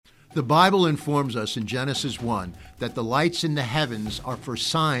The Bible informs us in Genesis 1 that the lights in the heavens are for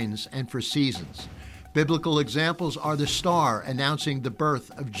signs and for seasons. Biblical examples are the star announcing the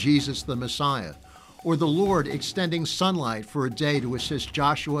birth of Jesus the Messiah, or the Lord extending sunlight for a day to assist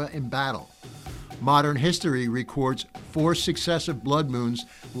Joshua in battle. Modern history records 4 successive blood moons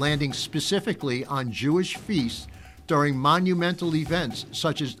landing specifically on Jewish feasts during monumental events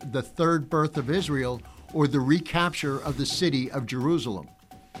such as the third birth of Israel or the recapture of the city of Jerusalem.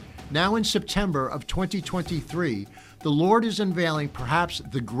 Now in September of 2023, the Lord is unveiling perhaps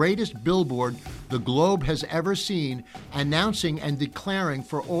the greatest billboard the globe has ever seen, announcing and declaring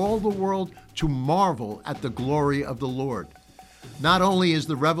for all the world to marvel at the glory of the Lord. Not only is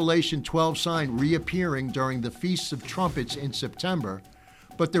the Revelation 12 sign reappearing during the Feasts of Trumpets in September,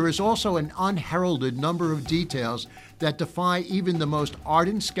 but there is also an unheralded number of details that defy even the most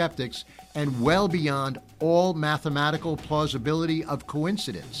ardent skeptics and well beyond all mathematical plausibility of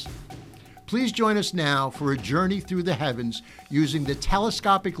coincidence. Please join us now for a journey through the heavens using the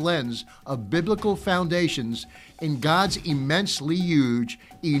telescopic lens of biblical foundations in God's immensely huge,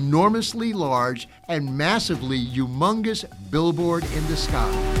 enormously large, and massively humongous billboard in the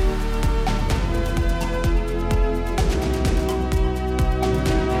sky.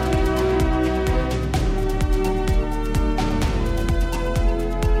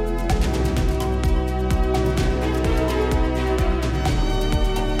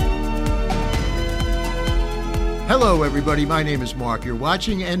 Hello, everybody. My name is Mark. You're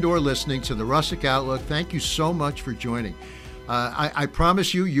watching and or listening to the Rustic Outlook. Thank you so much for joining. I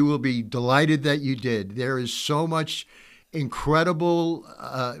promise you will be delighted that you did. There is so much incredible,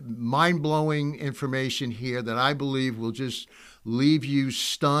 mind-blowing information here that I believe will just leave you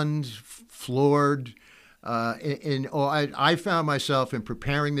stunned, floored. I found myself in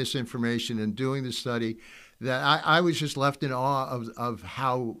preparing this information and doing the study that I was just left in awe of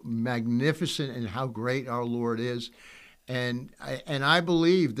how magnificent and how great our Lord is. And I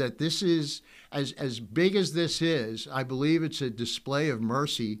believe that this is, as big as this is, I believe it's a display of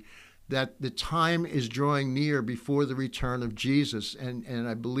mercy that the time is drawing near before the return of Jesus. And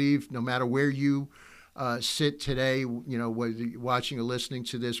I believe no matter where you sit today, whether you're watching or listening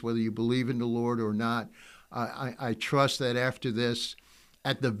to this, whether you believe in the Lord or not, I trust that after this,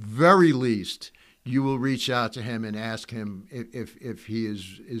 at the very least, you will reach out to him and ask him if he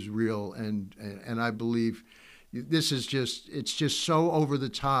is real. And I believe this is it's just so over the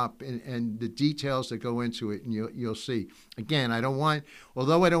top, and the details that go into it, and you'll see. Again,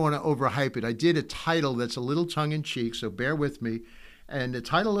 although I don't want to overhype it, I did a title that's a little tongue-in-cheek, so bear with me. And the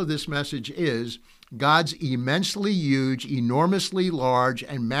title of this message is God's immensely huge, enormously large,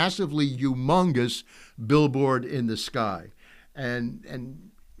 and massively humongous billboard in the sky.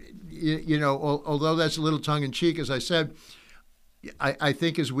 And although that's a little tongue-in-cheek, as I said, I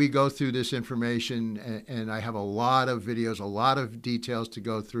think as we go through this information, and I have a lot of videos, a lot of details to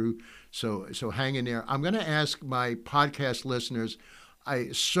go through, so hang in there. I'm going to ask my podcast listeners,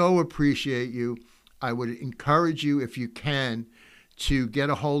 I so appreciate you. I would encourage you, if you can, to get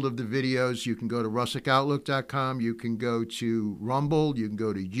a hold of the videos. You can go to russickoutlook.com. You can go to Rumble. You can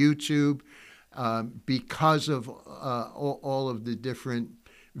go to YouTube, because of all of the different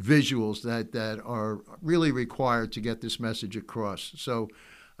visuals that are really required to get this message across. So,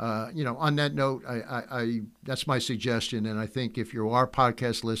 on that note, I that's my suggestion. And I think if you are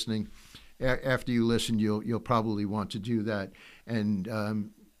podcast listening, after you listen, you'll probably want to do that. And,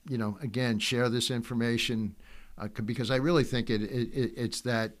 again, share this information because I really think it's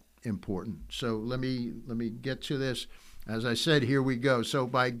that important. So let me get to this. As I said, here we go. So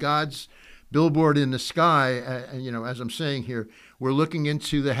by God's billboard in the sky, as I'm saying here, we're looking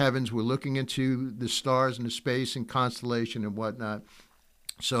into the heavens, we're looking into the stars and the space and constellation and whatnot.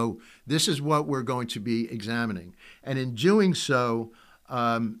 So this is what we're going to be examining. And in doing so,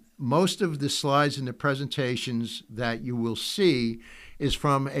 most of the slides in the presentations that you will see is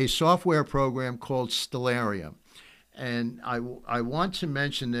from a software program called Stellarium. And I want to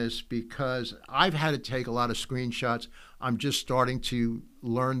mention this because I've had to take a lot of screenshots. I'm just starting to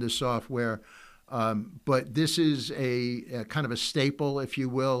learn the software, but this is a kind of a staple, if you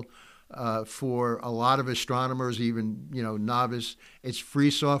will, for a lot of astronomers, even novice. It's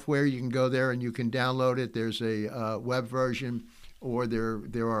free software. You can go there and you can download it. There's a web version, or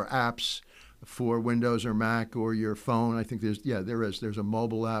there are apps for Windows or Mac or your phone. I think there's a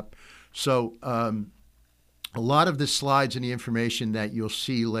mobile app. So a lot of the slides and the information that you'll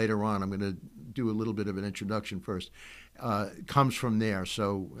see later on, I'm going to do a little bit of an introduction first, comes from there.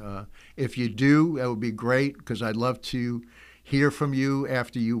 So if you do, that would be great, because I'd love to hear from you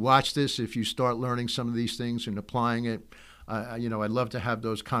after you watch this. If you start learning some of these things and applying it, I'd love to have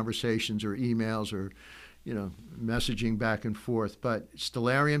those conversations or emails or, messaging back and forth. But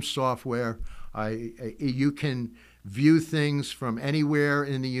Stellarium software, you can view things from anywhere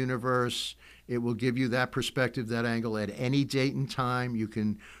in the universe. It will give you that perspective, that angle at any date and time. You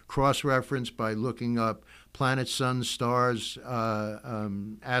can cross-reference by looking up planets, suns, stars,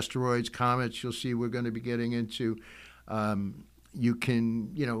 asteroids, comets. You'll see we're going to be getting into. You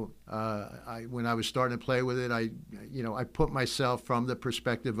can, when I was starting to play with it, I put myself from the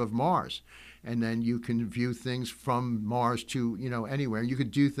perspective of Mars. And then you can view things from Mars to, anywhere. You could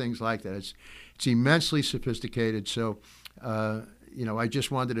do things like that. It's immensely sophisticated. So, I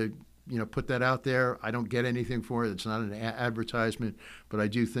just wanted to, put that out there. I don't get anything for it. It's not an advertisement, but I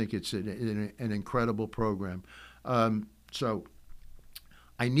do think it's an incredible program. So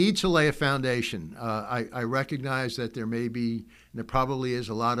I need to lay a foundation. I recognize that there probably is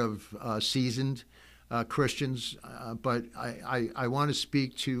a lot of seasoned Christians, but I want to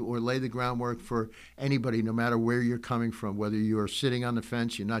speak to or lay the groundwork for anybody, no matter where you're coming from, whether you're sitting on the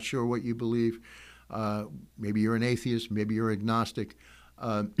fence, you're not sure what you believe, maybe you're an atheist, maybe you're agnostic,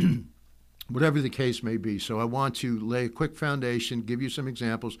 whatever the case may be. So I want to lay a quick foundation, give you some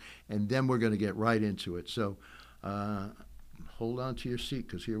examples, and then we're going to get right into it. So hold on to your seat,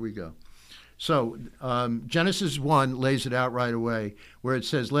 because here we go. So Genesis 1 lays it out right away, where it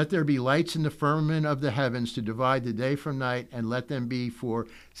says, "Let there be lights in the firmament of the heavens to divide the day from night, and let them be for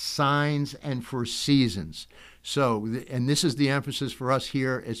signs and for seasons." So, and this is the emphasis for us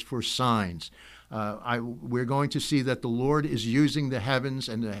here, it's for signs. We're going to see that the Lord is using the heavens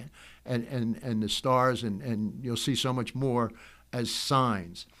and the stars, and you'll see so much more, as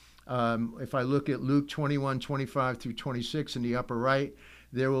signs. If I look at Luke 21:25 through 26 in the upper right,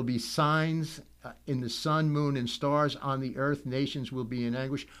 there will be signs in the sun, moon, and stars on the earth. Nations will be in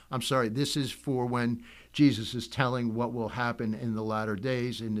anguish. I'm sorry, this is for when Jesus is telling what will happen in the latter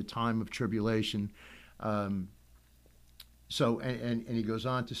days, in the time of tribulation. And he goes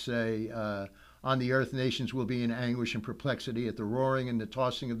on to say, on the earth, nations will be in anguish and perplexity at the roaring and the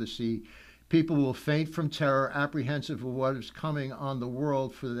tossing of the sea. People will faint from terror, apprehensive of what is coming on the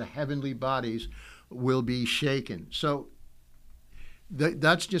world, for the heavenly bodies will be shaken. So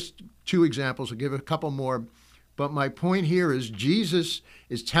that's just two examples. I'll give a couple more. But my point here is Jesus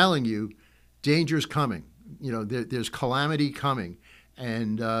is telling you danger's coming. There's calamity coming.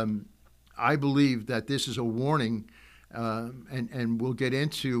 And I believe that this is a warning. And we'll get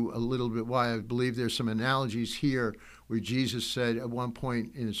into a little bit why I believe there's some analogies here where Jesus said at one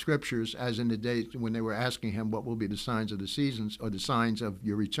point in the scriptures, as in the days when they were asking him what will be the signs of the seasons or the signs of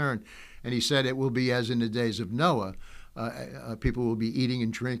your return, and he said it will be as in the days of Noah. People will be eating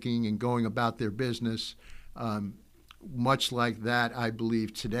and drinking and going about their business. Much like that, I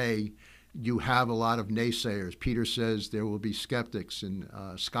believe today you have a lot of naysayers. Peter says there will be skeptics and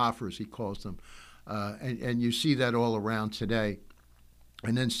scoffers, he calls them. And you see that all around today.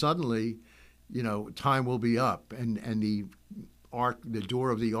 And then suddenly, time will be up, and the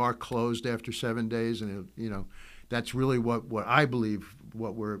door of the ark closed after 7 days, and that's really what I believe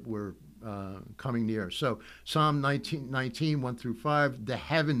what we're coming near. So Psalm 19, 1 through 5, the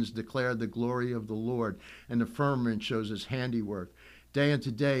heavens declare the glory of the Lord, and the firmament shows his handiwork. Day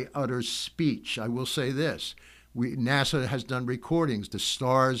unto day utters speech. I will say this, NASA has done recordings. The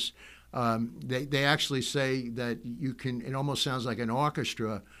stars, they actually say that you can, it almost sounds like an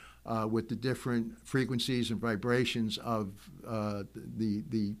orchestra with the different frequencies and vibrations of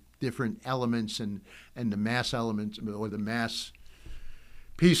the different elements and the mass elements, or the mass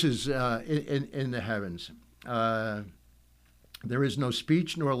pieces in the heavens. There is no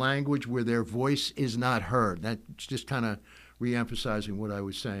speech nor language where their voice is not heard. That's just kind of re-emphasizing what I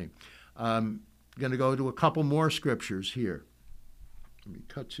was saying. I'm going to go to a couple more scriptures here. Let me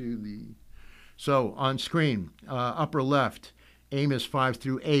cut to so on screen, upper left, Amos 5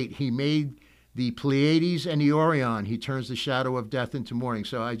 through 8, he made the Pleiades and the Orion. He turns the shadow of death into morning.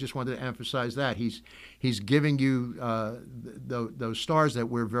 So I just wanted to emphasize that. He's giving you those stars that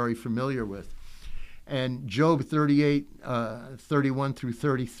we're very familiar with. And Job 38, 31 through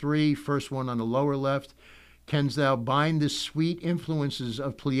 33, first one on the lower left, canst thou bind the sweet influences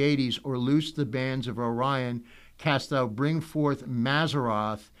of Pleiades, or loose the bands of Orion? Canst thou bring forth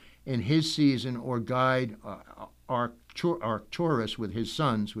Mazzaroth in his season, or guide Arcturus with his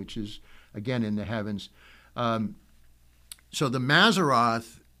sons, which is, again, in the heavens. So the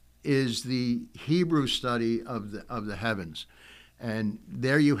Mazzaroth is the Hebrew study of the heavens. And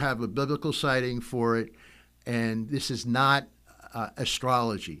there you have a biblical citing for it. And this is not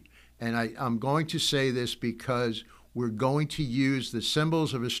astrology. And I'm going to say this because we're going to use the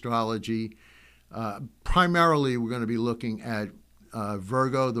symbols of astrology Primarily, we're going to be looking at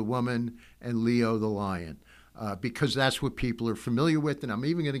Virgo, the woman, and Leo, the lion, because that's what people are familiar with. And I'm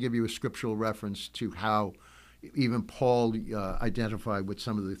even going to give you a scriptural reference to how even Paul identified with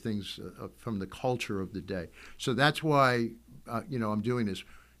some of the things from the culture of the day. So that's why, I'm doing this.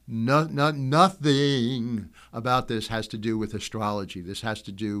 Nothing about this has to do with astrology. This has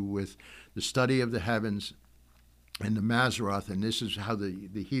to do with the study of the heavens and the Mazzaroth, and this is how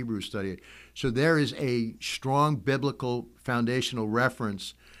the Hebrews study it. So there is a strong biblical foundational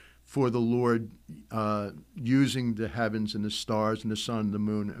reference for the Lord using the heavens and the stars and the sun and the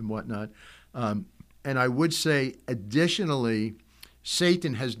moon and whatnot. And I would say, additionally,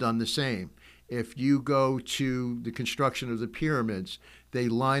 Satan has done the same. If you go to the construction of the pyramids, they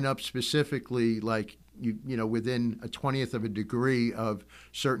line up specifically like, within a 20th of a degree of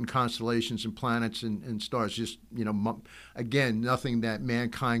certain constellations and planets and stars. Just, again, nothing that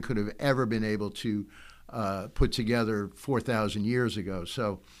mankind could have ever been able to put together 4,000 years ago.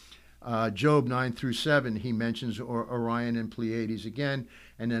 So Job 9 through 7, he mentions Orion and Pleiades again.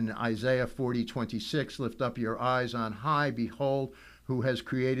 And then Isaiah 40:26, lift up your eyes on high, behold, who has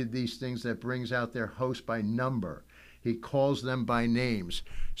created these things that brings out their host by number. He calls them by names.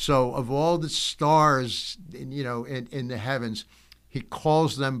 So of all the stars, in the heavens, he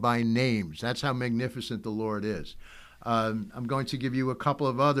calls them by names. That's how magnificent the Lord is. I'm going to give you a couple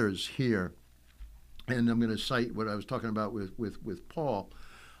of others here, and I'm going to cite what I was talking about with Paul.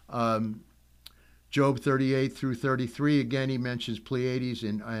 Job 38 through 33, again, he mentions Pleiades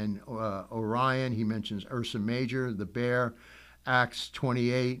and Orion. He mentions Ursa Major, the bear. Acts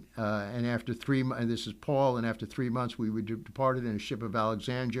 28, and after 3 months, and this is Paul, and after 3 months we were departed in a ship of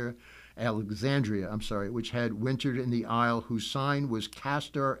Alexandria, which had wintered in the isle, whose sign was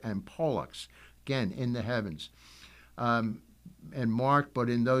Castor and Pollux, again, in the heavens. And Mark, but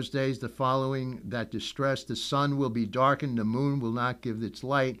in those days the following, that distress, the sun will be darkened, the moon will not give its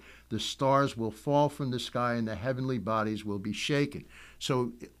light, the stars will fall from the sky, and the heavenly bodies will be shaken.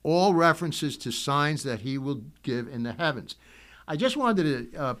 So all references to signs that he will give in the heavens. I just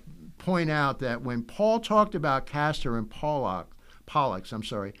wanted to point out that when Paul talked about Castor and Pollux,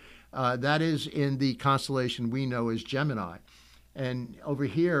 that is in the constellation we know as Gemini. And over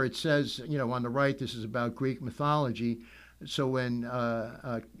here it says, on the right, this is about Greek mythology. So when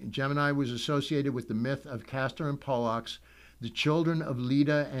Gemini was associated with the myth of Castor and Pollux, the children of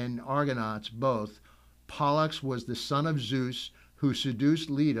Leda and Argonauts both, Pollux was the son of Zeus, who seduced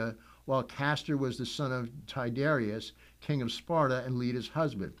Leda, while Castor was the son of Tiberius, king of Sparta, and Leda's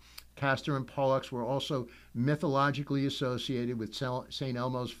husband. Castor and Pollux were also mythologically associated with St.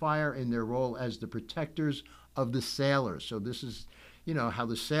 Elmo's fire in their role as the protectors of the sailors. So this is, how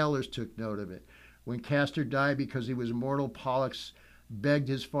the sailors took note of it. When Castor died because he was immortal, Pollux begged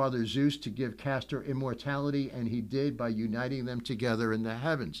his father Zeus to give Castor immortality, and he did by uniting them together in the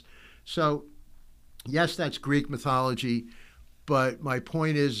heavens. So, yes, that's Greek mythology. But my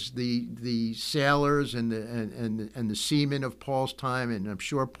point is the sailors and the seamen of Paul's time, and I'm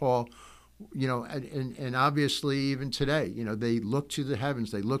sure Paul, and obviously even today, they look to the heavens,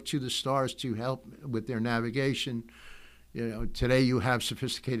 they look to the stars to help with their navigation. Today you have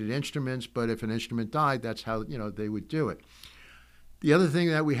sophisticated instruments, but if an instrument died, that's how, they would do it. The other thing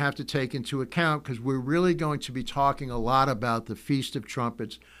that we have to take into account, because we're really going to be talking a lot about the Feast of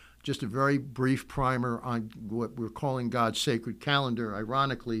Trumpets, just a very brief primer on what we're calling God's sacred calendar.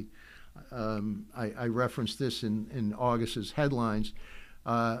 Ironically, I referenced this in August's headlines.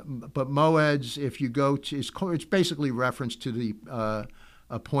 But Moeds, if you go to, it's basically reference to the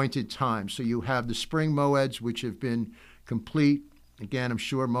appointed time. So you have the spring Moeds, which have been complete. Again, I'm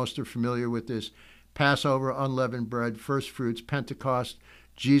sure most are familiar with this. Passover, unleavened bread, first fruits, Pentecost.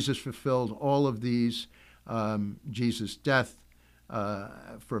 Jesus fulfilled all of these. Jesus' death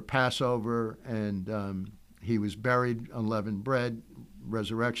for Passover, and he was buried, unleavened bread.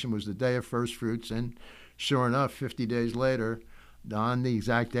 Resurrection was the day of first fruits, and sure enough, 50 days later, on the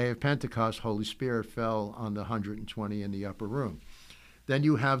exact day of Pentecost, Holy Spirit fell on the 120 in the upper room. Then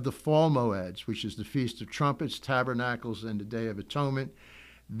you have the fall Moeds, which is the Feast of Trumpets, Tabernacles, and the Day of Atonement.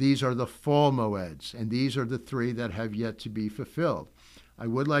 These are the fall Moeds, and these are the three that have yet to be fulfilled. I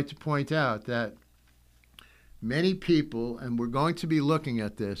would like to point out that many people, and we're going to be looking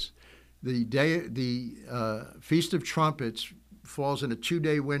at this, the Feast of Trumpets falls in a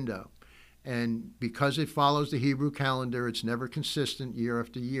 2-day window. And because it follows the Hebrew calendar, it's never consistent year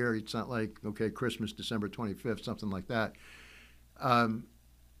after year. It's not like, okay, Christmas, December 25th, something like that.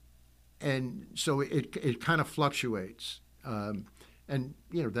 And so it kind of fluctuates. And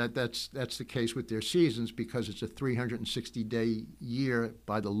that's the case with their seasons, because it's a 360-day year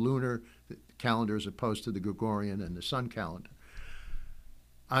by the lunar calendar as opposed to the Gregorian and the sun calendar.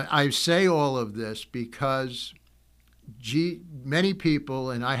 I say all of this because many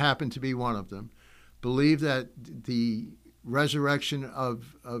people, and I happen to be one of them, believe that the resurrection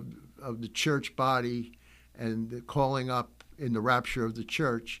of the church body and the calling up in the rapture of the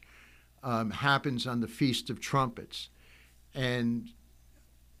church happens on the Feast of Trumpets. And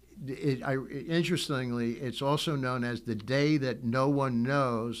interestingly, it's also known as the day that no one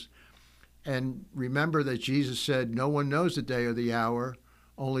knows. And remember that Jesus said, no one knows the day or the hour,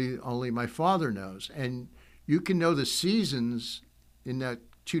 only my Father knows. And you can know the seasons in that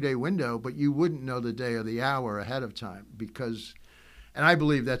 2-day window, but you wouldn't know the day or the hour ahead of time and I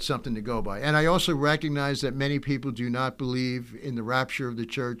believe that's something to go by. And I also recognize that many people do not believe in the rapture of the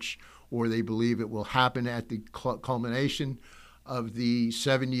church, or they believe it will happen at the culmination of the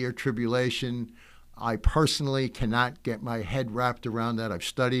 7-year tribulation. I personally cannot get my head wrapped around that. I've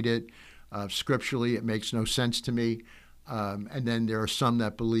studied it. Scripturally, it makes no sense to me. And then there are some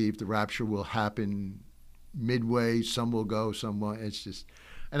that believe the rapture will happen midway. Some will go, some won't. It's just,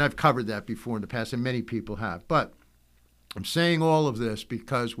 and I've covered that before in the past, and many people have. But I'm saying all of this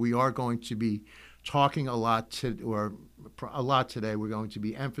because we are going to be talking a lot today. We're going to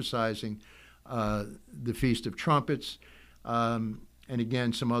be emphasizing the Feast of Trumpets, and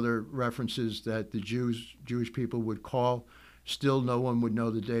again, some other references that the Jewish people would call. Still, no one would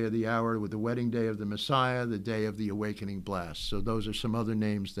know the day or the hour, with the wedding day of the Messiah, the day of the awakening blast. So those are some other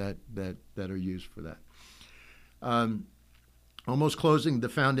names that are used for that. Almost closing the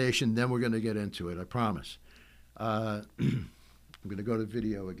foundation, then we're going to get into it, I promise. I'm going to go to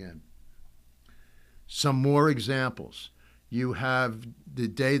video again. Some more examples. You have the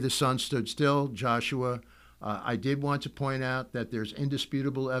day the sun stood still, Joshua. I did want to point out that there's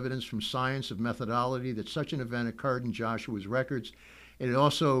indisputable evidence from science of methodology that such an event occurred in Joshua's records. It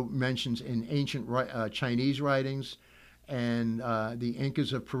also mentions in ancient Chinese writings, and the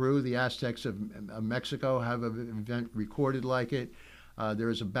Incas of Peru, the Aztecs of Mexico have an event recorded like it.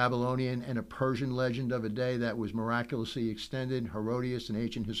 There is a Babylonian and a Persian legend of a day that was miraculously extended. Herodotus, an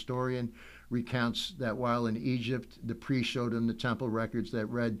ancient historian, recounts that while in Egypt, the priest showed him the temple records that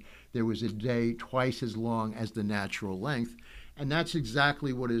read there was a day twice as long as the natural length. And that's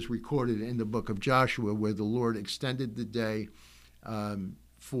exactly what is recorded in the book of Joshua, where the Lord extended the day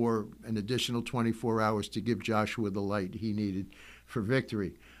for an additional 24 hours to give Joshua the light he needed for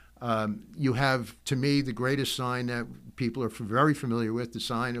victory. You have, to me, the greatest sign that people are very familiar with, the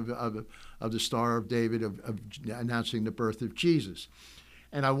sign of the Star of David, of announcing the birth of Jesus.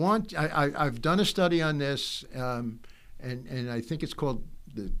 And I've done a study on this, and I think it's called,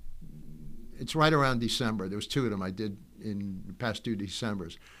 it's right around December. There was 2 of them I did in the past 2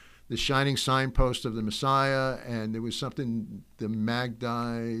 Decembers. The Shining Signpost of the Messiah, and there was something, the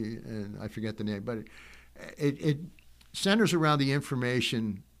Magdi, and I forget the name, but it centers around the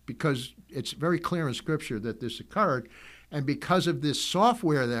information, because it's very clear in Scripture that this occurred, and because of this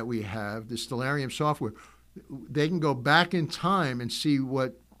software that we have, the Stellarium software, they can go back in time and see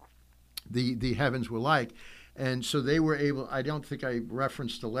what the heavens were like. And so they were able, I don't think I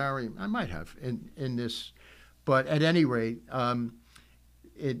referenced Stellarium, I might have in this, but at any rate,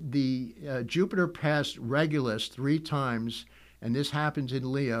 Jupiter passed Regulus 3 times, and this happens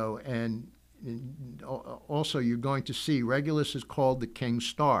in Leo, and also you're going to see Regulus is called the King's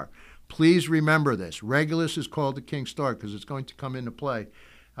Star. Please remember this. Regulus is called the King's Star because it's going to come into play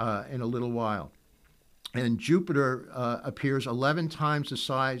in a little while. And Jupiter appears 11 times the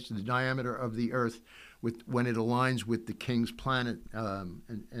size, the diameter of the Earth when it aligns with the King's planet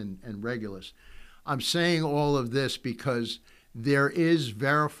and Regulus. I'm saying all of this because there is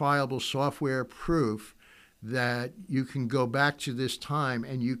verifiable software proof that you can go back to this time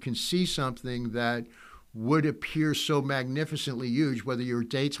and you can see something that would appear so magnificently huge, whether you're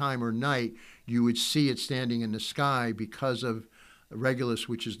daytime or night, you would see it standing in the sky because of Regulus,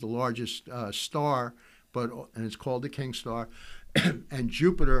 which is the largest star, and it's called the King's Star, and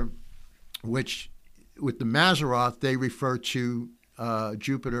Jupiter, which with the Mazzaroth, they refer to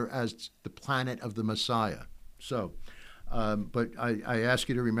Jupiter as the planet of the Messiah. So, but I ask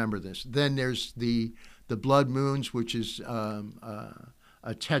you to remember this. Then there's the blood moons, which is a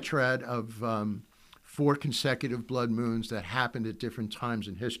tetrad of 4 consecutive blood moons that happened at different times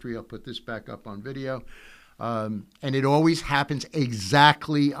in history. I'll put this back up on video. And it always happens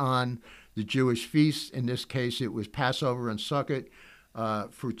exactly on the Jewish feasts. In this case, it was Passover and Sukkot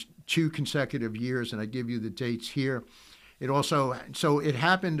for 2 consecutive years, and I give you the dates here. It also, so it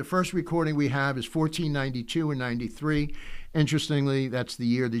happened, the first recording we have is 1492 and 93. Interestingly, that's the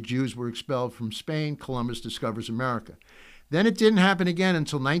year the Jews were expelled from Spain. Columbus discovers America. Then it didn't happen again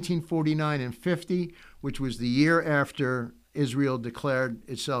until 1949 and 50, which was the year after Israel declared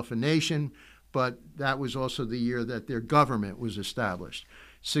itself a nation, but that was also the year that their government was established.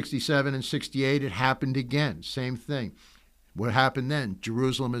 67 and 68, it happened again, same thing. What happened then?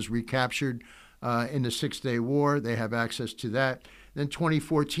 Jerusalem is recaptured in the Six-Day War. They have access to that. Then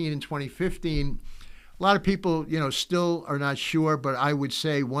 2014 and 2015, a lot of people, still are not sure, but I would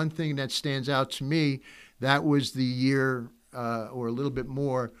say one thing that stands out to me, that was the year or a little bit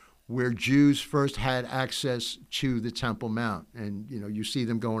more where Jews first had access to the Temple Mount. And, you see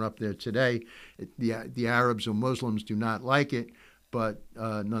them going up there today. The Arabs or Muslims do not like it, but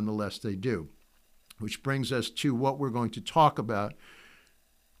nonetheless they do. Which brings us to what we're going to talk about,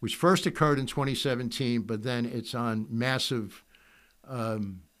 which first occurred in 2017, but then it's on massive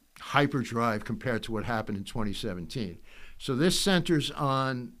hyperdrive compared to what happened in 2017. So this centers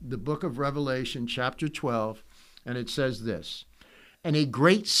on the book of Revelation, chapter 12, and it says this: "And a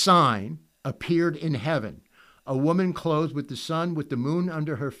great sign appeared in heaven, a woman clothed with the sun, with the moon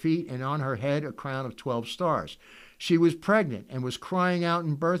under her feet, and on her head a crown of 12 stars. She was pregnant and was crying out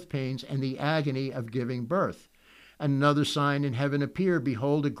in birth pains and the agony of giving birth. And another sign in heaven appeared.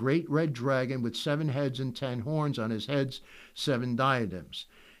 Behold, a great red dragon with 7 heads and 10 horns, on his heads 7 diadems.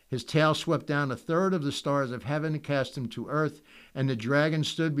 His tail swept down a third of the stars of heaven and cast them to earth. And the dragon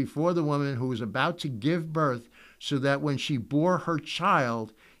stood before the woman who was about to give birth, so that when she bore her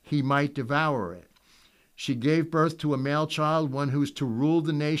child, he might devour it. She gave birth to a male child, one who is to rule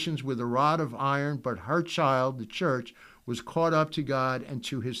the nations with a rod of iron, but her child, the church, was caught up to God and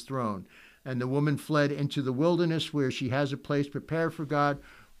to his throne. And the woman fled into the wilderness, where she has a place prepared for God,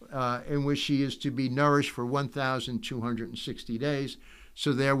 in which she is to be nourished for 1,260 days.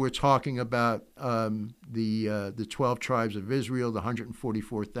 So there we're talking about the 12 tribes of Israel, the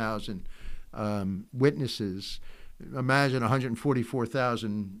 144,000 witnesses. Imagine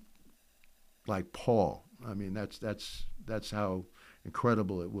 144,000 like Paul. I mean, that's how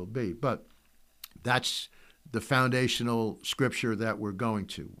incredible it will be. But that's the foundational scripture that we're going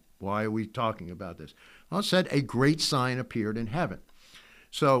to. Why are we talking about this? Well, it said a great sign appeared in heaven.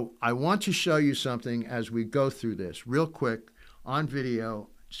 So I want to show you something as we go through this real quick on video,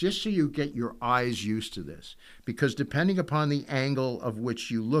 just so you get your eyes used to this. Because depending upon the angle of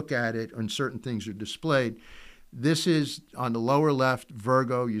which you look at it and certain things are displayed, this is on the lower left,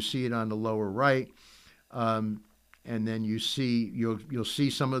 Virgo. You see it on the lower right. And then you'll see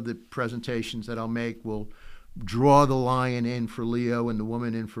some of the presentations that I'll make. We'll draw the lion in for Leo and the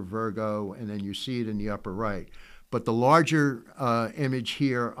woman in for Virgo, and then you see it in the upper right. But the larger image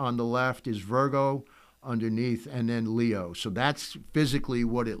here on the left is Virgo underneath, and then Leo. So that's physically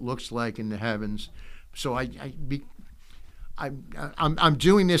what it looks like in the heavens. So I'm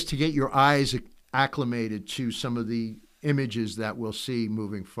doing this to get your eyes acclimated to some of the images that we'll see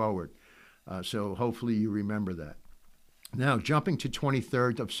moving forward. So hopefully you remember that. Now, jumping to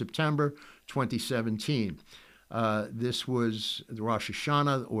 23rd of September, 2017. This was the Rosh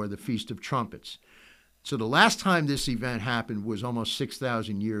Hashanah, or the Feast of Trumpets. So the last time this event happened was almost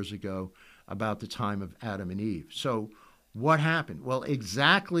 6,000 years ago, about the time of Adam and Eve. So what happened? Well,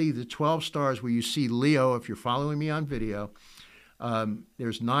 exactly the 12 stars where you see Leo, if you're following me on video,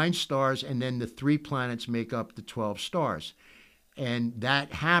 there's 9 stars, and then the 3 planets make up the 12 stars. And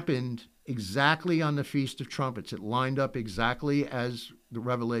that happened exactly on the Feast of Trumpets. It lined up exactly as the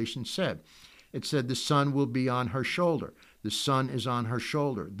Revelation said. It said the sun will be on her shoulder. The sun is on her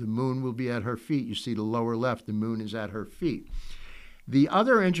shoulder. The moon will be at her feet. You see the lower left, the moon is at her feet. The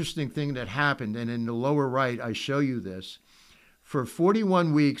other interesting thing that happened, and in the lower right, I show you this, for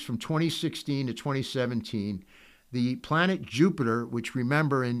 41 weeks from 2016 to 2017, the planet Jupiter, which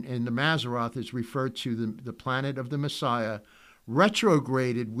remember in the Mazzaroth is referred to the planet of the Messiah,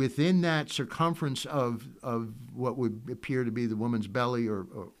 retrograded within that circumference of what would appear to be the woman's belly or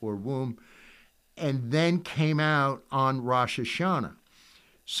womb, and then came out on Rosh Hashanah.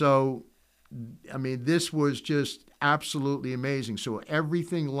 So, I mean, this was just absolutely amazing. So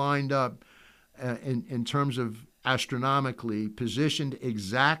everything lined up in terms of astronomically positioned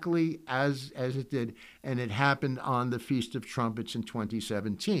exactly as it did, and it happened on the Feast of Trumpets in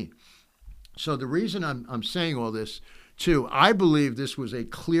 2017. So the reason I'm saying all this, too, I believe this was a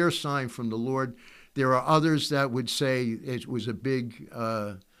clear sign from the Lord. There are others that would say it was a big,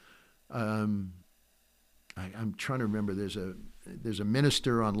 I'm trying to remember, there's a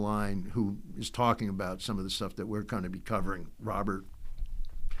minister online who is talking about some of the stuff that we're going to be covering, Robert.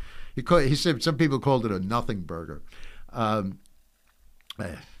 He said some people called it a nothing burger. I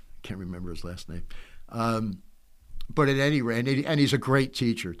can't remember his last name. But at any rate, and he's a great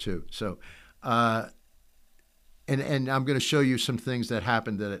teacher too. So, and and I'm going to show you some things that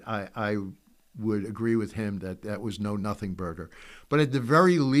happened that I would agree with him that was no nothing burger. But at the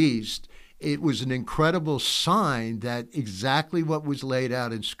very least, it was an incredible sign that exactly what was laid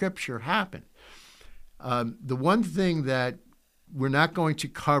out in Scripture happened. The one thing that we're not going to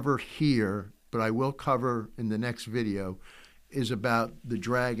cover here, but I will cover in the next video, is about the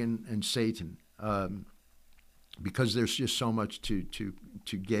dragon and Satan, because there's just so much to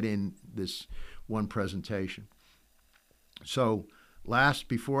get in this one presentation. So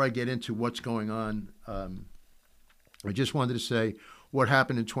before I get into what's going on, I just wanted to say what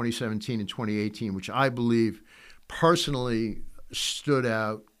happened in 2017 and 2018, which I believe personally stood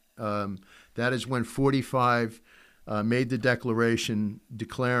out. That is when 45 made the declaration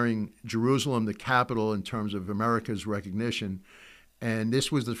declaring Jerusalem the capital in terms of America's recognition. And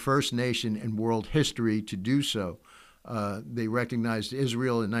this was the first nation in world history to do so. They recognized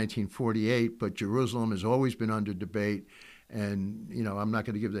Israel in 1948, but Jerusalem has always been under debate. And, I'm not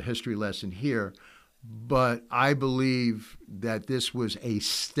going to give the history lesson here, but I believe that this was a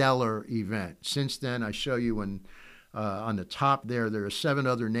stellar event. Since then, I show you on the top there are 7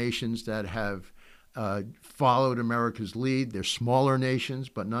 other nations that have followed America's lead. They're smaller nations,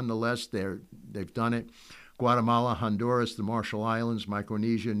 but nonetheless, they've done it. Guatemala, Honduras, the Marshall Islands,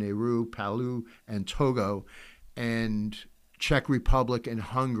 Micronesia, Nauru, Palau, and Togo, and Czech Republic and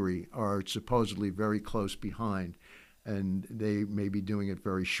Hungary are supposedly very close behind, and they may be doing it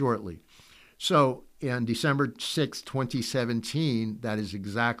very shortly. So on December 6, 2017, that is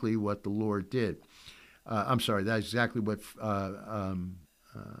exactly what the Lord did. That's exactly what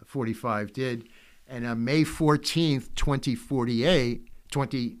 45 did. And on May 14th,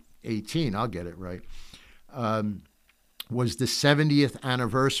 2018, I'll get it right, was the 70th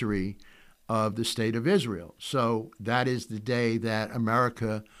anniversary of the State of Israel. So that is the day that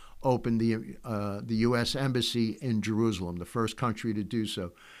America opened the U.S. Embassy in Jerusalem, the first country to do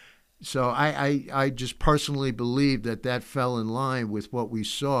so. So I just personally believe that fell in line with what we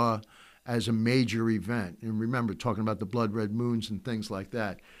saw as a major event. And remember, talking about the blood red moons and things like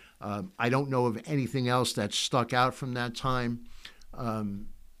that. I don't know of anything else that stuck out from that time.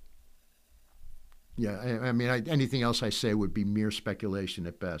 Anything else I say would be mere speculation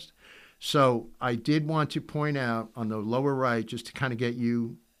at best. So I did want to point out on the lower right, just to kind of get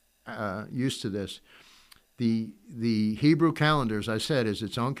you used to this, the Hebrew calendar, as I said, is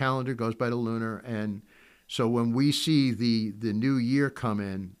its own calendar, goes by the lunar. And so when we see the new year come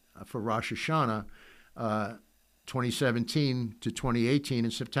in for Rosh Hashanah, 2017 to 2018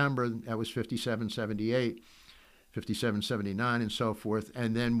 in September, that was 5778, 5779, and so forth.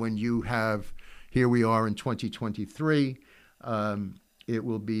 And then when you have, here we are in 2023, it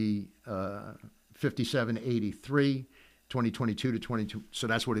will be 5783, 2022 to 22. So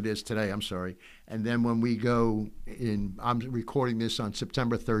that's what it is today, I'm sorry. And then when we go in, I'm recording this on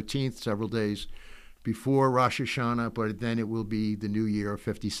September 13th, several days before Rosh Hashanah, but then it will be the new year of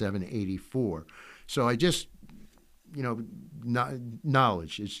 5784. So I just,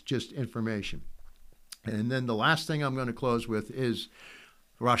 knowledge, it's just information. And then the last thing I'm going to close with is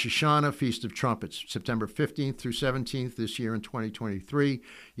Rosh Hashanah, Feast of Trumpets, September 15th through 17th this year in 2023.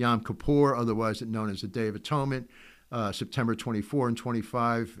 Yom Kippur, otherwise known as the Day of Atonement, September 24 and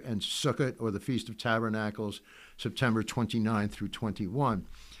 25, and Sukkot, or the Feast of Tabernacles, September 29 through 21.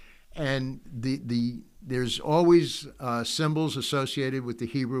 And there's always symbols associated with the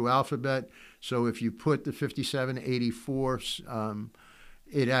Hebrew alphabet. So if you put the 5784,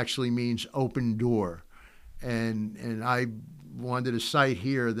 it actually means open door. And I wanted to cite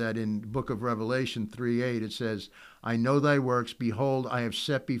here that in the book of Revelation 3:8, it says, I know thy works. Behold, I have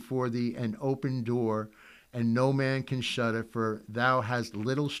set before thee an open door, and no man can shut it, for thou hast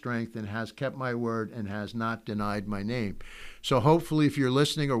little strength and hast kept my word and hast not denied my name. So hopefully if you're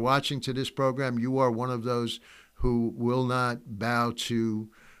listening or watching to this program, you are one of those who will not bow to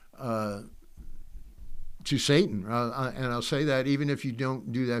Satan. And I'll say that even if you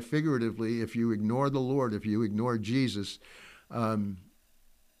don't do that figuratively, if you ignore the Lord, if you ignore Jesus,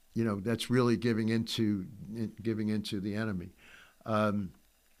 that's really giving into the enemy.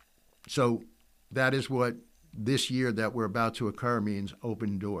 So that is what this year that we're about to occur means,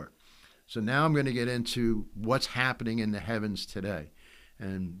 open door. So now I'm going to get into what's happening in the heavens today.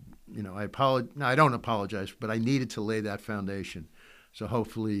 And, I don't apologize, but I needed to lay that foundation. So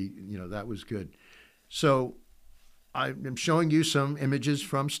hopefully, that was good. So I'm showing you some images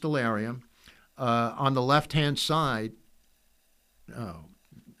from Stellarium. On the left-hand side, no,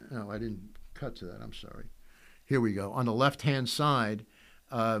 I didn't cut to that. I'm sorry. Here we go. On the left-hand side,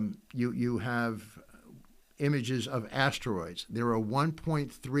 you have images of asteroids. There are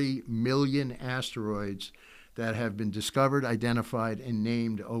 1.3 million asteroids that have been discovered, identified, and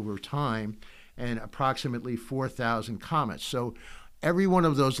named over time, and approximately 4,000 comets. So every one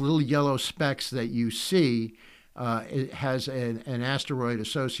of those little yellow specks that you see it has an asteroid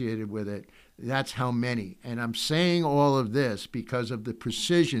associated with it. That's how many. And I'm saying all of this because of the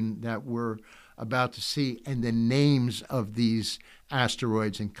precision that we're about to see, and the names of these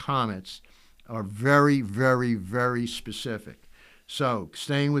asteroids and comets are very, very, very specific. So,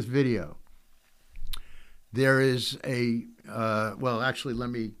 staying with video, there is a, well, actually,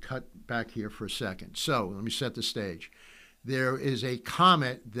 let me cut back here for a second. So, let me set the stage. There is a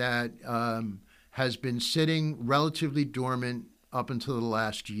comet that has been sitting relatively dormant up until the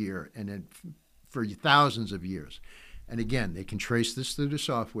last year, and for thousands of years. And again, they can trace this through the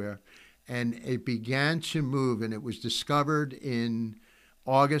software. And it began to move, and it was discovered in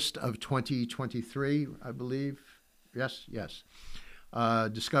August of 2023, I believe. Yes.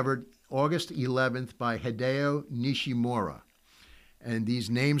 Discovered August 11th by Hideo Nishimura. And these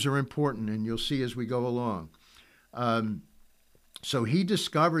names are important, and you'll see as we go along. So he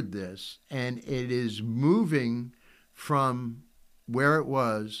discovered this, and it is moving from where it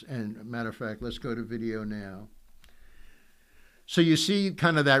was. And matter of fact, let's go to video now. So you see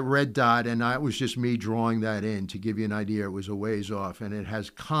kind of that red dot, and that was just me drawing that in to give you an idea. It was a ways off, and it has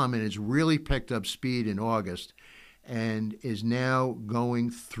come, and it's really picked up speed in August and is now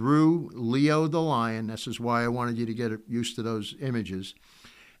going through Leo the lion. This is why I wanted you to get used to those images.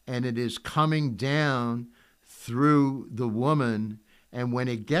 And it is coming down through the woman, and when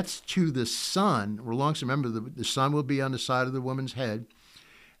it gets to the sun, remember the sun will be on the side of the woman's head,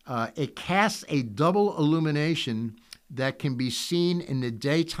 it casts a double illumination that can be seen in the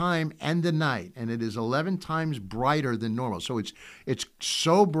daytime and the night, and it is 11 times brighter than normal. So it's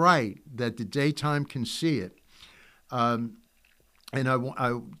so bright that the daytime can see it. So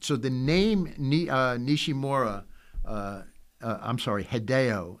the name Nishimura,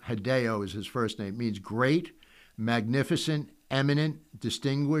 Hideo is his first name, means great, magnificent, eminent,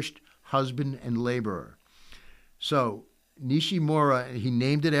 distinguished husband and laborer. So Nishimura, he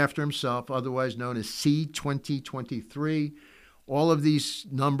named it after himself, otherwise known as C2023. All of these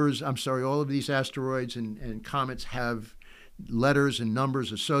asteroids and comets have letters and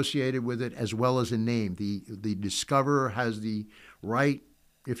numbers associated with it, as well as a name. The discoverer has the right,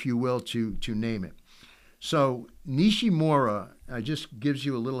 if you will, to name it. So Nishimura just gives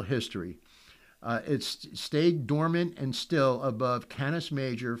you a little history. It's stayed dormant and still above Canis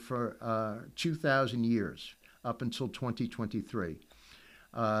Major for 2,000 years, up until 2023.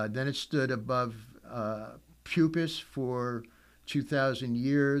 Then it stood above Puppis for 2,000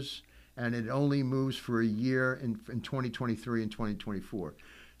 years, and it only moves for a year in 2023 and 2024.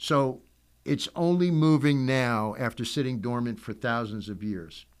 So it's only moving now after sitting dormant for thousands of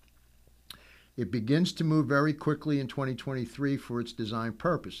years. It begins to move very quickly in 2023 for its design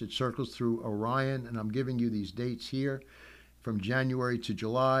purpose. It circles through Orion, and I'm giving you these dates here, from January to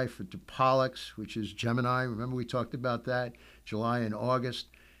July, to Pollux, which is Gemini. Remember we talked about that, July and August.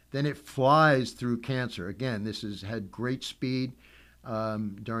 Then it flies through Cancer. Again, this has had great speed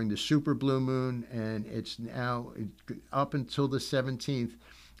during the super blue moon, and it's now up until the 17th.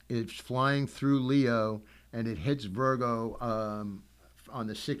 It's flying through Leo, and it hits Virgo on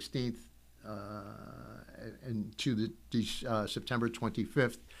the 16th and to the September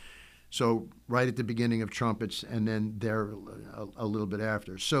 25th. So right at the beginning of trumpets, and then there a little bit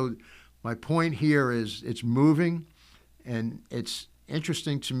after. So my point here is it's moving, and it's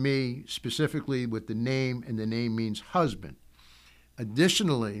interesting to me specifically with the name, and the name means husband.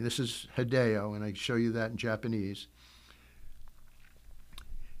 Additionally, this is Hideo, and I show you that in Japanese.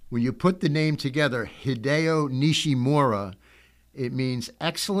 When you put the name together, Hideo Nishimura, it means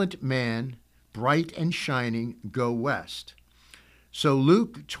excellent man, bright and shining, go west. So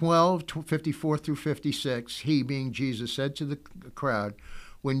Luke 12:54 through 56, he, being Jesus, said to the crowd,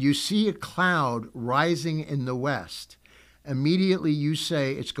 when you see a cloud rising in the west, immediately you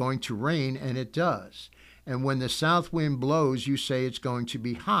say it's going to rain, and it does. And when the south wind blows, you say it's going to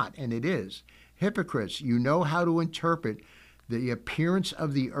be hot, and it is. Hypocrites, you know how to interpret the appearance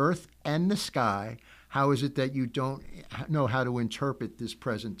of the earth and the sky. How is it that you don't know how to interpret this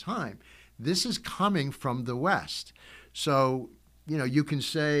present time? This is coming from the west. So, you can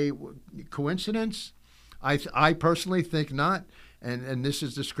say coincidence. I personally think not. And this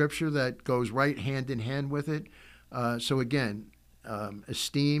is the scripture that goes right hand in hand with it. So again,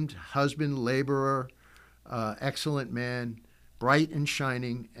 esteemed husband, laborer, excellent man, bright and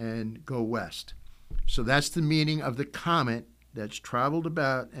shining, and go west. So that's the meaning of the comet that's traveled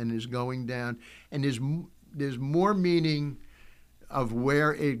about and is going down. And there's more meaning of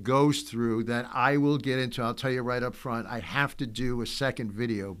where it goes through that I will get into. I'll tell you right up front, I have to do a second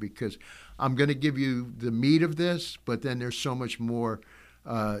video because I'm going to give you the meat of this, but then there's so much more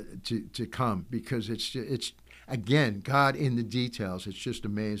to come because it's again, God in the details. It's just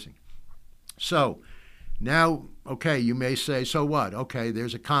amazing. So now, okay, you may say, so what? Okay,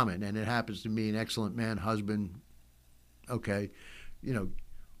 there's a comment, and it happens to be an excellent man, husband. Okay,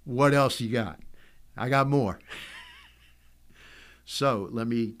 what else you got? I got more. So let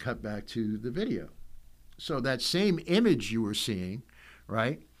me cut back to the video. So that same image you were seeing,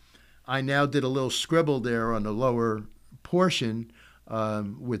 right? I now did a little scribble there on the lower portion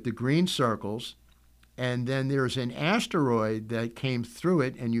with the green circles. And then there's an asteroid that came through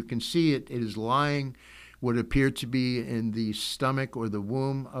it, and you can see it. It is lying what appeared to be in the stomach or the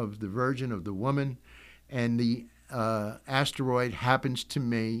womb of the virgin, of the woman. And the asteroid happens to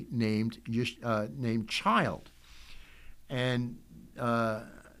be named Child. And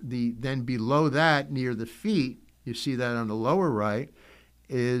then below that, near the feet, you see that on the lower right,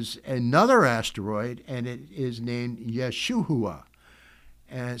 is another asteroid, and it is named Yeshua.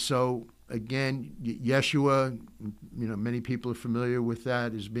 And so, again, Yeshua, many people are familiar with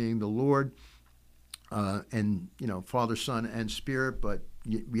that as being the Lord, and, Father, Son, and Spirit, but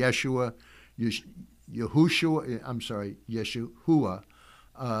Yeshua, Yeshua,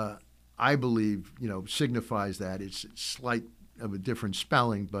 I believe, signifies that. It's slight of a different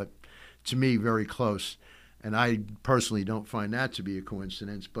spelling, but to me, very close. And I personally don't find that to be a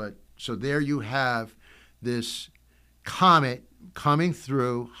coincidence. But so there you have this comet coming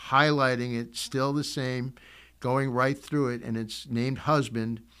through, highlighting it, still the same, going right through it, and it's named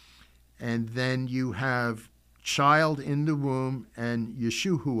husband. And then you have child in the womb and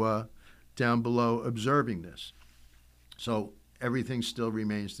Yeshua down below observing this. So everything still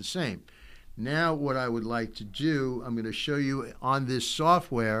remains the same. Now what I would like to do, I'm going to show you on this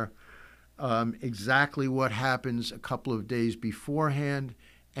software exactly what happens a couple of days beforehand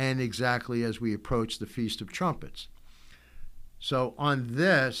and exactly as we approach the Feast of Trumpets. So on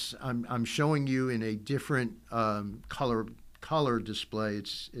this, I'm showing you in a different color display.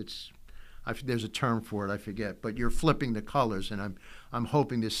 There's a term for it, I forget, but you're flipping the colors, and I'm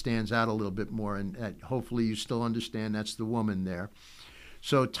hoping this stands out a little bit more, and hopefully you still understand that's the woman there.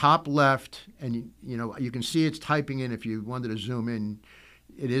 So top left, and you can see it's typing in. If you wanted to zoom in,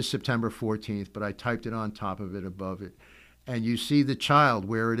 it is September 14th, but I typed it on top of it, above it, and you see the child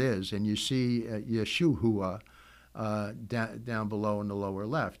where it is, and you see Yeshua down below in the lower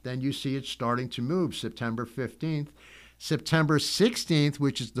left. Then you see it starting to move, September 15th. September 16th,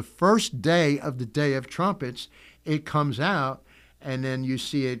 which is the first day of the Day of Trumpets, it comes out, and then you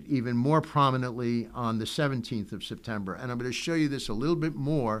see it even more prominently on the 17th of September. And I'm going to show you this a little bit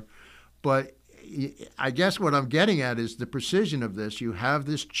more, but I guess what I'm getting at is the precision of this. You have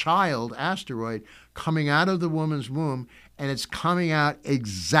this child asteroid coming out of the woman's womb, and it's coming out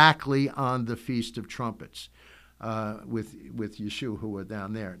exactly on the Feast of Trumpets with Yeshua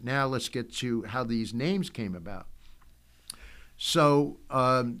down there. Now let's get to how these names came about. So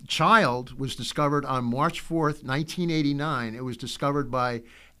Child was discovered on March 4th, 1989. It was discovered by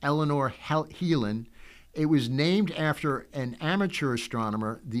Eleanor Heelan. It was named after an amateur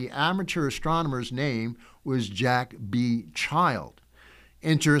astronomer. The amateur astronomer's name was Jack B. Child.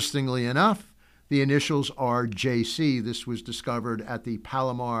 Interestingly enough, the initials are JC. This was discovered at the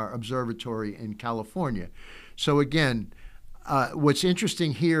Palomar Observatory in California. So again, what's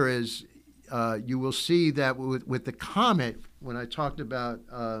interesting here is you will see that with the comet, when I talked about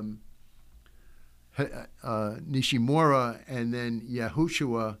Nishimura and then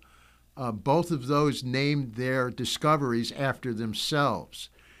Yahushua, both of those named their discoveries after themselves.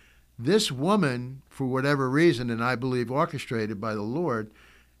 This woman, for whatever reason, and I believe orchestrated by the Lord,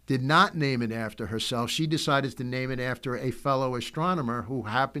 did not name it after herself. She decided to name it after a fellow astronomer who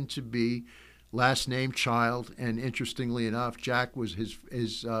happened to be last name Child, and interestingly enough, Jack was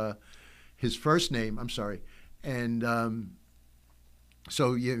his first name. I'm sorry, and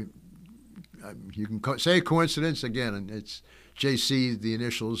so you can say coincidence again, and it's JC. The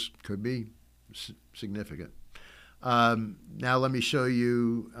initials could be significant. Now let me show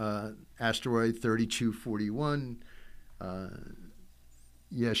you asteroid 3241.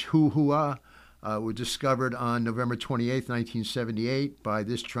 Yeshua was discovered on November 28th, 1978 by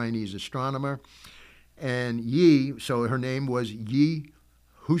this Chinese astronomer. And Yi, so her name was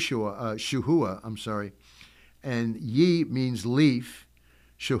Shuhua, I'm sorry. And Yi means leaf.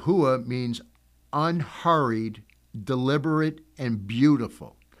 Shuhua means unhurried, deliberate, and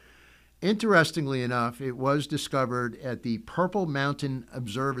beautiful. Interestingly enough, it was discovered at the Purple Mountain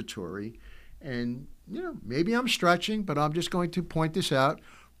Observatory, and maybe I'm stretching, but I'm just going to point this out.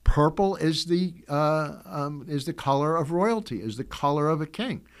 Purple is the color of royalty, is the color of a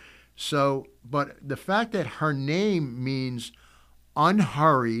king. So, but the fact that her name means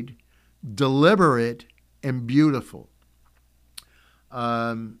unhurried, deliberate, and beautiful.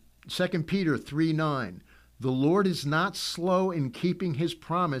 2 Peter 3:9. The Lord is not slow in keeping his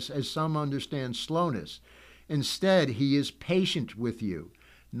promise, as some understand slowness. Instead, he is patient with you,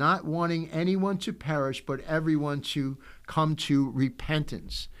 not wanting anyone to perish, but everyone to come to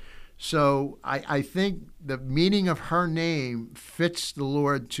repentance. So I think the meaning of her name fits the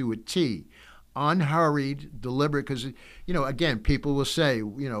Lord to a T. Unhurried, deliberate, because, again, people will say,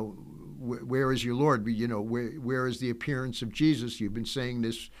 where is your Lord? Where is the appearance of Jesus? You've been saying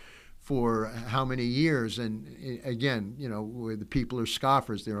this for how many years? And again, where the people are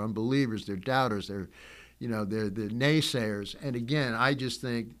scoffers, they're unbelievers, they're doubters, they're the naysayers. And again, I just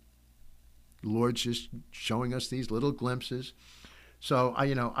think the Lord's just showing us these little glimpses. So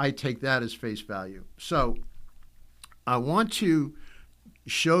I take that as face value. So I want to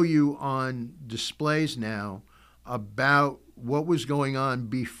show you on displays now about what was going on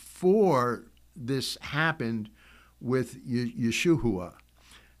before this happened with Yeshua.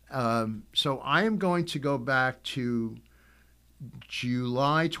 So I am going to go back to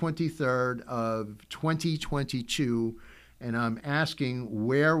July 23rd of 2022, and I'm asking,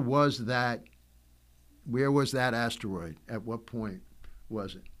 where was that asteroid? At what point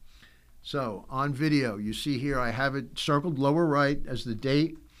was it? So on video, you see here, I have it circled lower right as the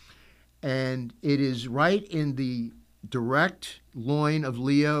date, and it is right in the direct loin of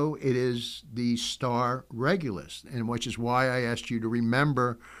Leo. It is the star Regulus, and which is why I asked you to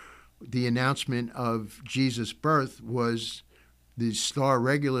remember the announcement of Jesus' birth was the star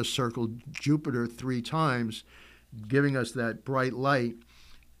Regulus circled Jupiter 3 times, giving us that bright light.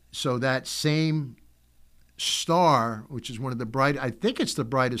 So that same star, which is one of the I think it's the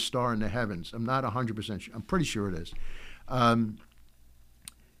brightest star in the heavens. I'm not 100% sure. I'm pretty sure it is.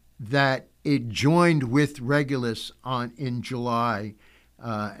 That it joined with Regulus in July,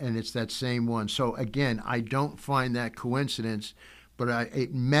 and it's that same one. So again, I don't find that coincidence, but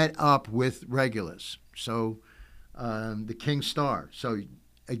it met up with Regulus. So the King Star. So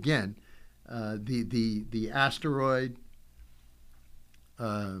again, the asteroid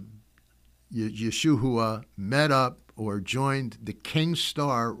Yeshua met up or joined the King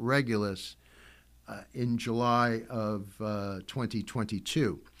Star Regulus in July of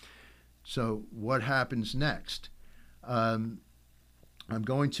 2022. So what happens next? I'm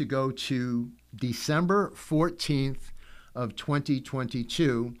going to go to December 14th of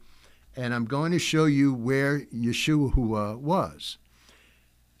 2022, and I'm going to show you where Yeshua was.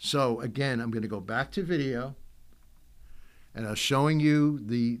 So again, I'm going to go back to video, and I'm showing you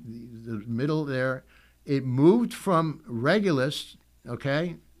the middle there. It moved from Regulus,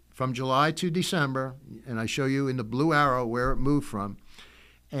 okay, from July to December, and I show you in the blue arrow where it moved from.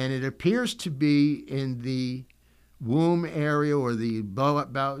 And it appears to be in the womb area or the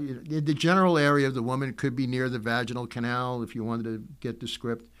general area of the woman. It could be near the vaginal canal if you wanted to get the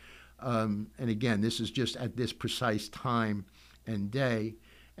script. And again, this is just at this precise time and day,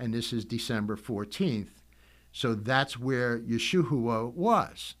 and this is December 14th. So that's where Yeshua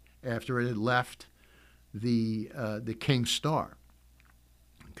was after it had left the King Star.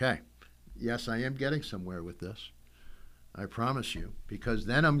 Okay. Yes, I am getting somewhere with this. I promise you, because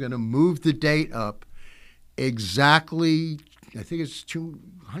then I'm going to move the date up exactly, I think it's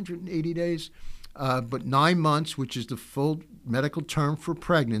 280 days, but 9 months, which is the full medical term for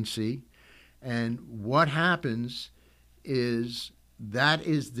pregnancy. And what happens is that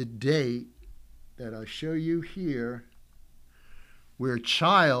is the date that I'll show you here, where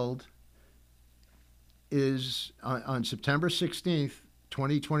child is on September 16th,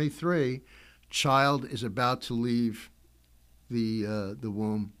 2023, child is about to leave the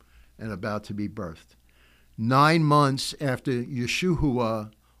womb and about to be birthed. 9 months after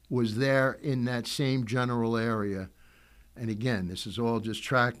Yeshua was there in that same general area. And again, this is all just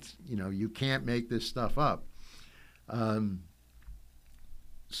tracked. You can't make this stuff up.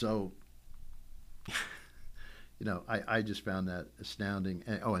 So, I just found that astounding.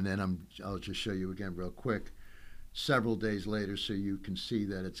 And then I'll just show you again real quick, several days later, so you can see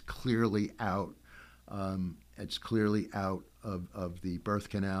that it's clearly out. It's clearly out of the birth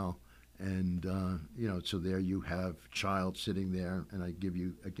canal. And, so there you have child sitting there, and I give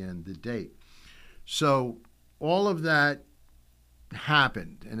you, again, the date. So all of that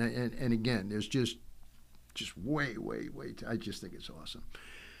happened. And again, there's just way, I just think it's awesome.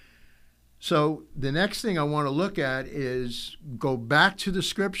 So the next thing I want to look at is go back to the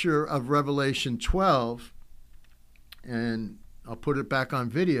scripture of Revelation 12, and I'll put it back on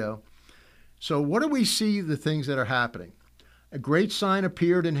video. So what do we see the things that are happening? A great sign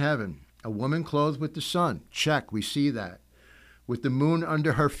appeared in heaven, a woman clothed with the sun. Check, we see that. With the moon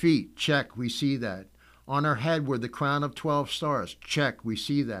under her feet. Check, we see that. On her head were the crown of 12 stars. Check, we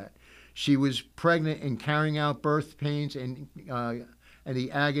see that. She was pregnant and carrying out birth pains and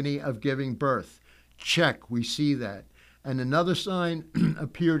the agony of giving birth. Check, we see that. And another sign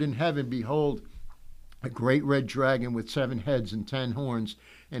appeared in heaven. Behold, a great red dragon with 7 heads and 10 horns,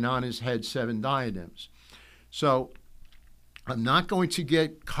 and on his head 7 diadems. So I'm not going to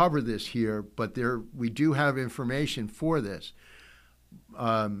cover this here, but we do have information for this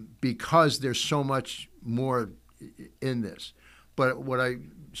because there's so much more in this. But what I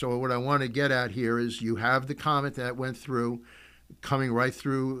want to get at here is you have the comet that went through, coming right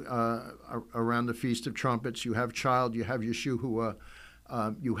through around the Feast of Trumpets. You have child, you have Yeshua.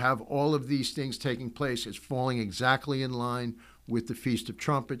 You have all of these things taking place. It's falling exactly in line with the Feast of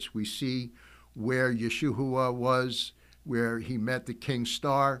Trumpets. We see where Yeshua was, where he met the King's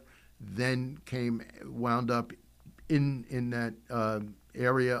Star, then wound up in that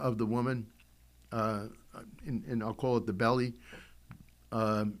area of the woman, in I'll call it the belly,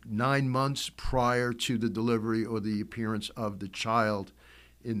 9 months prior to the delivery or the appearance of the child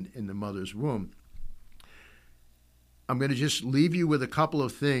in the mother's womb. I'm going to just leave you with a couple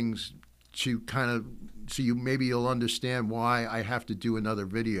of things to kind of, so maybe you'll understand why I have to do another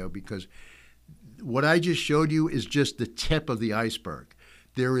video, because what I just showed you is just the tip of the iceberg.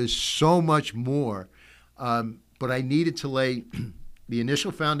 There is so much more, but I needed to lay the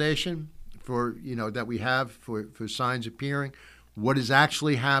initial foundation for, that we have for signs appearing, what is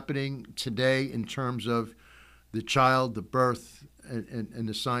actually happening today in terms of the child, the birth, and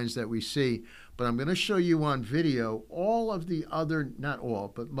the signs that we see. But I'm going to show you on video all of the other, not all,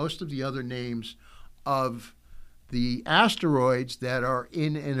 but most of the other names of the asteroids that are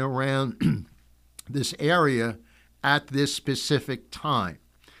in and around this area at this specific time.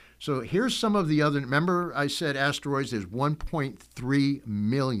 So here's some of the other, remember I said asteroids, there's 1.3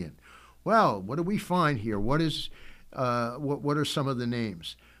 million. Well, what do we find here? What are some of the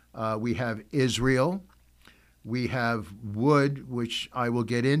names? We have Israel. We have wood, which I will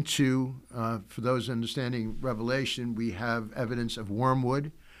get into. For those understanding Revelation, we have evidence of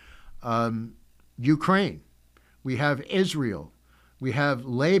wormwood. Ukraine. We have Israel. We have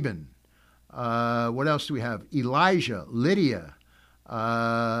Laban. What else do we have? Elijah, Lydia,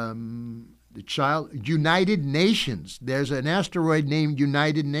 the child, United Nations. There's an asteroid named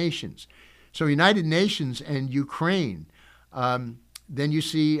United Nations. So United Nations and Ukraine. Then you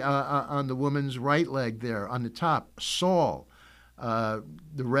see on the woman's right leg there on the top, Saul, the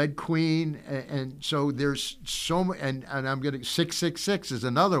Red Queen. And so there's so much, and I'm going to, 666 is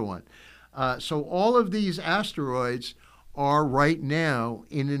another one. So all of these asteroids are right now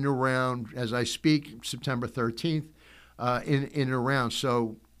in and around, as I speak, September 13th, in and around.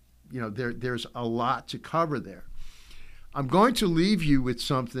 So, there's a lot to cover there. I'm going to leave you with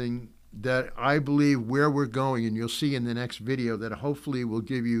something that I believe where we're going, and you'll see in the next video that hopefully will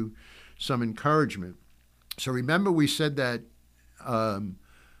give you some encouragement. So remember we said that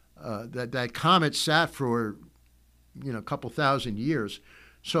that comet sat for, a couple thousand years.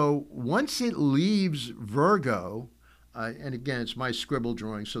 So once it leaves Virgo, and again, it's my scribble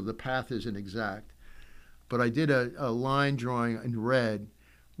drawing, so the path isn't exact, but I did a line drawing in red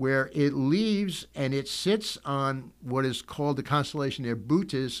where it leaves and it sits on what is called the constellation there,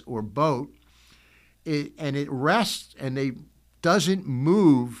 Bootes, or boat, and it rests and it doesn't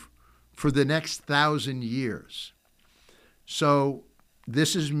move for the next 1,000 years. So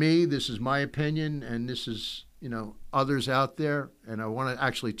this is me, this is my opinion, and this is, others out there, and I want to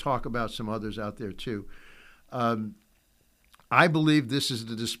actually talk about some others out there too. I believe this is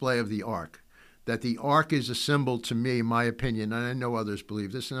the display of the ark, that the ark is a symbol to me, my opinion, and I know others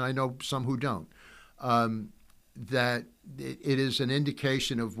believe this, and I know some who don't, that it is an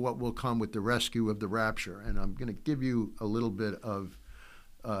indication of what will come with the rescue of the rapture. And I'm going to give you a little bit of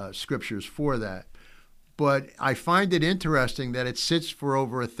scriptures for that. But I find it interesting that it sits for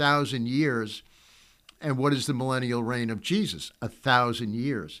over 1,000 years. And what is the millennial reign of Jesus? 1,000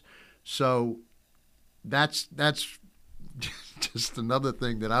 years. So that's just another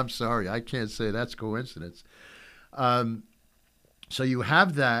thing that I'm sorry, I can't say that's coincidence. So you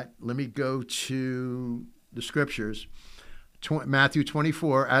have that. Let me go to the scriptures. Matthew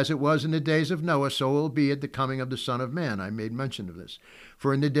 24, as it was in the days of Noah, so will it be at the coming of the Son of Man. I made mention of this.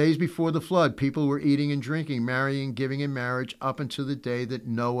 For in the days before the flood, people were eating and drinking, marrying, giving in marriage, up until the day that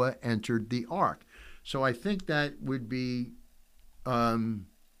Noah entered the ark. So I think that would be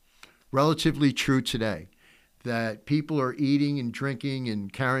relatively true today, that people are eating and drinking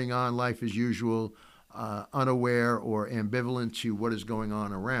and carrying on life as usual, unaware or ambivalent to what is going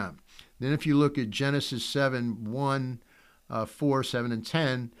on around. Then if you look at Genesis 7, 1, 4, 7, and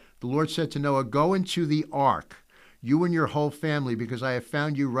 10, the Lord said to Noah, go into the ark, you and your whole family, because I have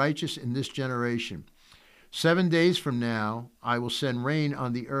found you righteous in this generation. 7 days from now, I will send rain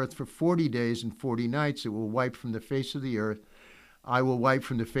on the earth for 40 days and 40 nights. It will wipe from the face of the earth. I will wipe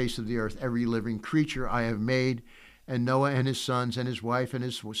from the face of the earth every living creature I have made. And Noah and his sons and his wife and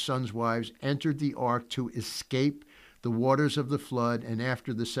his sons' wives entered the ark to escape the waters of the flood. And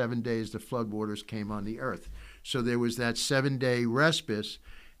after the 7 days, the flood waters came on the earth. So there was that 7-day respite.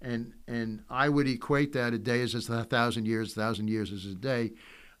 And I would equate that a day as 1,000 years, 1,000 years as a day.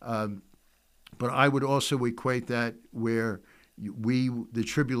 But I would also equate that where the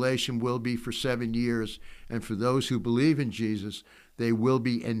tribulation will be for 7 years, and for those who believe in Jesus, they will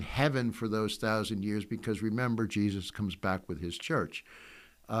be in heaven for those 1,000 years, because remember, Jesus comes back with his church.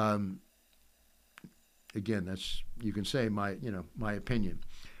 Again, that's, you can say, my opinion.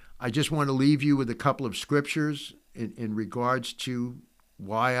 I just want to leave you with a couple of scriptures in regards to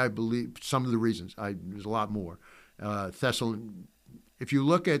why I believe, some of the reasons. There's a lot more. If you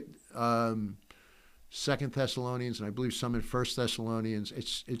look at 2 Thessalonians, and I believe some in 1 Thessalonians,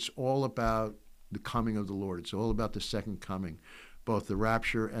 it's all about the coming of the Lord. It's all about the second coming, both the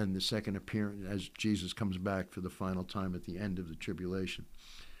rapture and the second appearance as Jesus comes back for the final time at the end of the tribulation.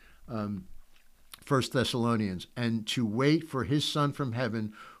 1 Thessalonians, and to wait for his Son from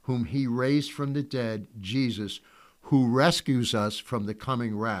heaven, whom he raised from the dead, Jesus, who rescues us from the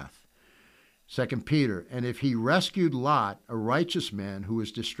coming wrath. 2 Peter, and if he rescued Lot, a righteous man who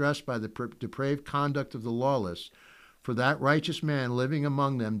was distressed by the depraved conduct of the lawless, for that righteous man living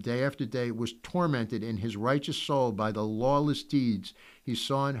among them day after day was tormented in his righteous soul by the lawless deeds he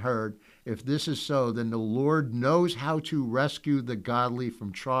saw and heard. If this is so, then the Lord knows how to rescue the godly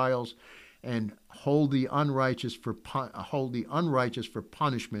from trials and hold the unrighteous for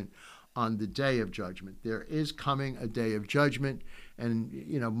punishment on the day of judgment. There is coming a day of judgment, and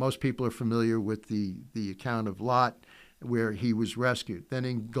most people are familiar with the account of Lot, where he was rescued. Then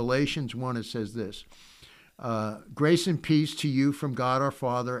in Galatians 1 it says this, grace and peace to you from God our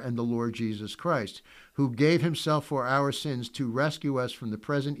Father and the Lord Jesus Christ, who gave himself for our sins to rescue us from the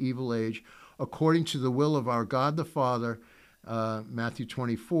present evil age, according to the will of our God the Father. Matthew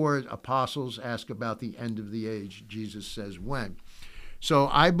 24, apostles ask about the end of the age. Jesus says when. So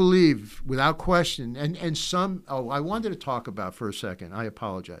I believe, without question, and some, I wanted to talk about for a second, I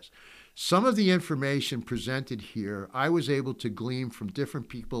apologize. Some of the information presented here, I was able to glean from different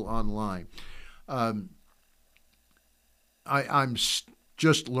people online. I'm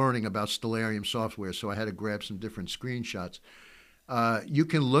just learning about Stellarium software, so I had to grab some different screenshots. You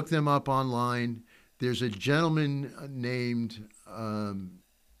can look them up online. There's a gentleman named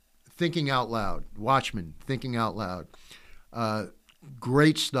Thinking Out Loud, Watchman, Thinking Out Loud.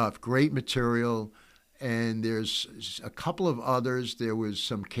 Great stuff, great material, and there's a couple of others. There was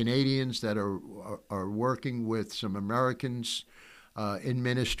some Canadians that are working with some Americans in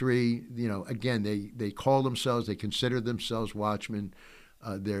ministry. Again, they call themselves, they consider themselves watchmen.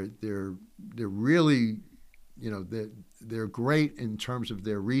 They're really, they're great in terms of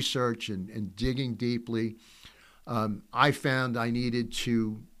their research and digging deeply. I found I needed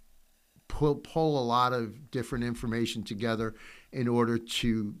to pull a lot of different information together in order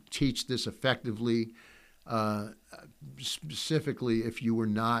to teach this effectively, specifically if you were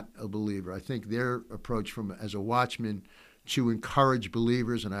not a believer. I think their approach as a watchman to encourage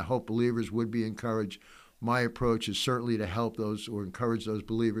believers, and I hope believers would be encouraged. My approach is certainly to help those or encourage those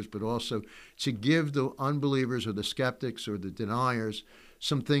believers, but also to give the unbelievers or the skeptics or the deniers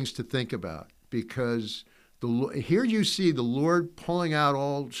some things to think about, because here you see the Lord pulling out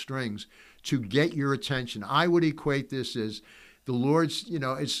all strings to get your attention. I would equate this as the Lord's,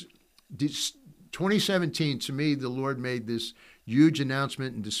 it's 2017, to me, the Lord made this huge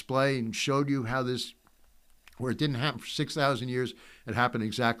announcement and display and showed you how this, where it didn't happen for 6,000 years, it happened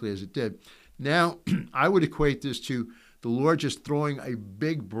exactly as it did. Now, I would equate this to the Lord just throwing a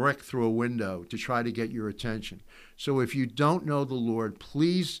big brick through a window to try to get your attention. So if you don't know the Lord,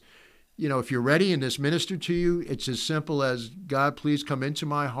 please, if you're ready and this ministered to you, it's as simple as, God, please come into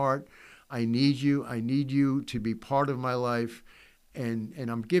my heart. I need you. I need you to be part of my life. And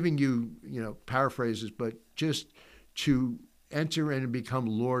I'm giving you, paraphrases, but just to enter in and become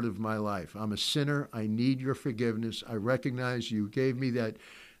Lord of my life. I'm a sinner. I need your forgiveness. I recognize you gave me that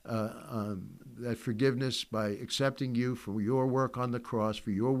forgiveness by accepting you for your work on the cross,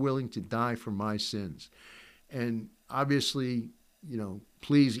 for your willing to die for my sins. And obviously,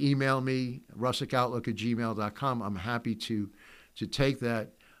 please email me, russickoutlook@gmail.com. I'm happy to take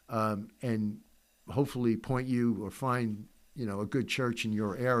that and hopefully point you or find, a good church in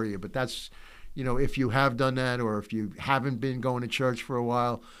your area. But that's, if you have done that, or if you haven't been going to church for a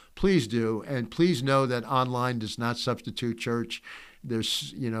while, please do. And please know that online does not substitute church.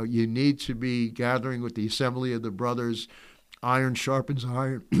 There's, you need to be gathering with the assembly of the brothers. Iron sharpens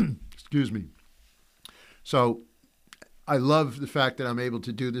iron. Excuse me. So I love the fact that I'm able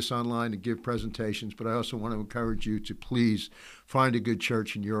to do this online and give presentations, but I also want to encourage you to please find a good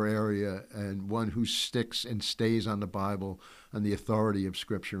church in your area, and one who sticks and stays on the Bible and the authority of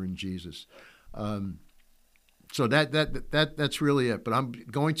Scripture and Jesus. So that's really it. But I'm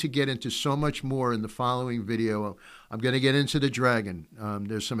going to get into so much more in the following video. I'm going to get into the dragon.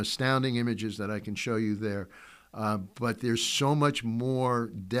 There's some astounding images that I can show you there, but there's so much more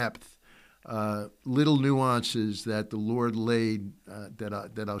depth. Little nuances that the Lord laid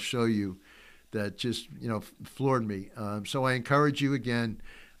that I'll show you that just floored me. So I encourage you again,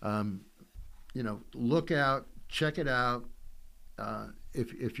 look out, check it out.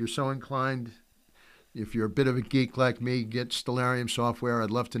 If you're so inclined, if you're a bit of a geek like me, get Stellarium software.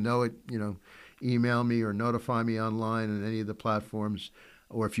 I'd love to know it. Email me or notify me online on any of the platforms.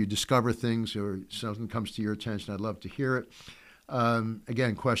 Or if you discover things or something comes to your attention, I'd love to hear it.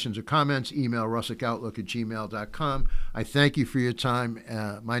 Again, questions or comments, email russickoutlook@gmail.com. I thank you for your time.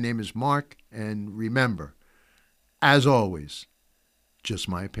 My name is Mark, and remember, as always, just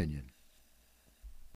my opinion.